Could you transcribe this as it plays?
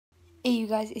Hey you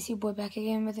guys, it's your boy back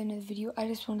again with another video. I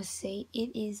just want to say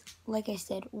it is, like I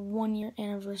said, 1 year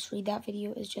anniversary. That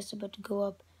video is just about to go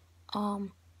up.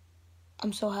 I'm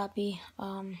so happy.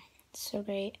 It's so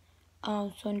great.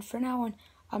 So for now on,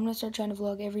 I'm gonna start trying to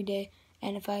vlog every day.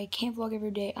 And if I can't vlog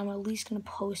every day, I'm at least gonna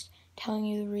post telling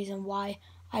you the reason why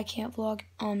I can't vlog.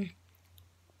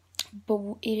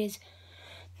 But it is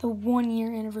the 1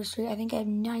 year anniversary. I think I have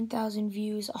 9,000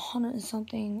 views, 100 and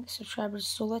something subscribers.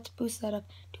 So let's boost that up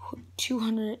to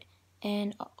 200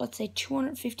 and let's say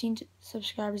 215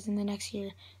 subscribers in the next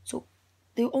year. So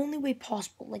the only way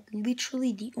possible, like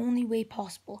literally the only way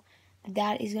possible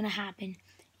that is going to happen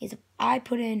is if I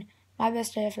put in my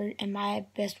best effort and my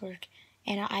best work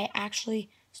and I actually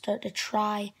start to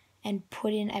try and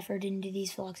put in effort into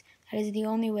these vlogs. That is the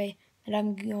only way that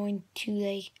I'm going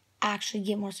to actually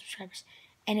get more subscribers.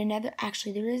 And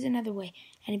actually there is another way.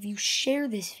 And if you share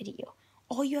this video,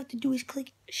 all you have to do is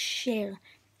click share.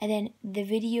 And then the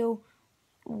video,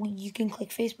 you can click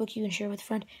Facebook, you can share with a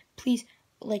friend. Please,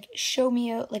 show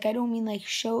me out. I don't mean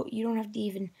show, you don't have to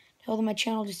even tell them my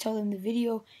channel, just tell them the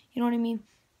video. You know what I mean?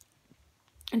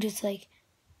 And just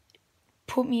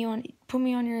put me on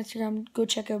your Instagram. Go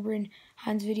check out Bryn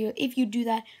Hines' video. If you do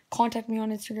that, contact me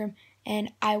on Instagram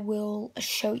and I will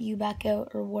shout you back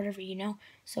out or whatever,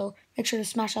 So make sure to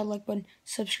smash that like button,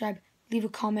 subscribe, leave a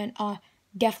comment.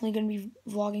 Definitely gonna be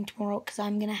vlogging tomorrow because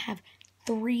I'm gonna have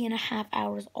 3.5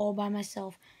 hours all by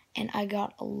myself and I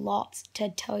got lots to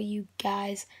tell you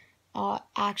guys.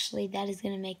 Actually, that is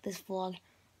gonna make this vlog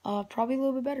probably a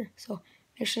little bit better. So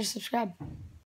make sure to subscribe.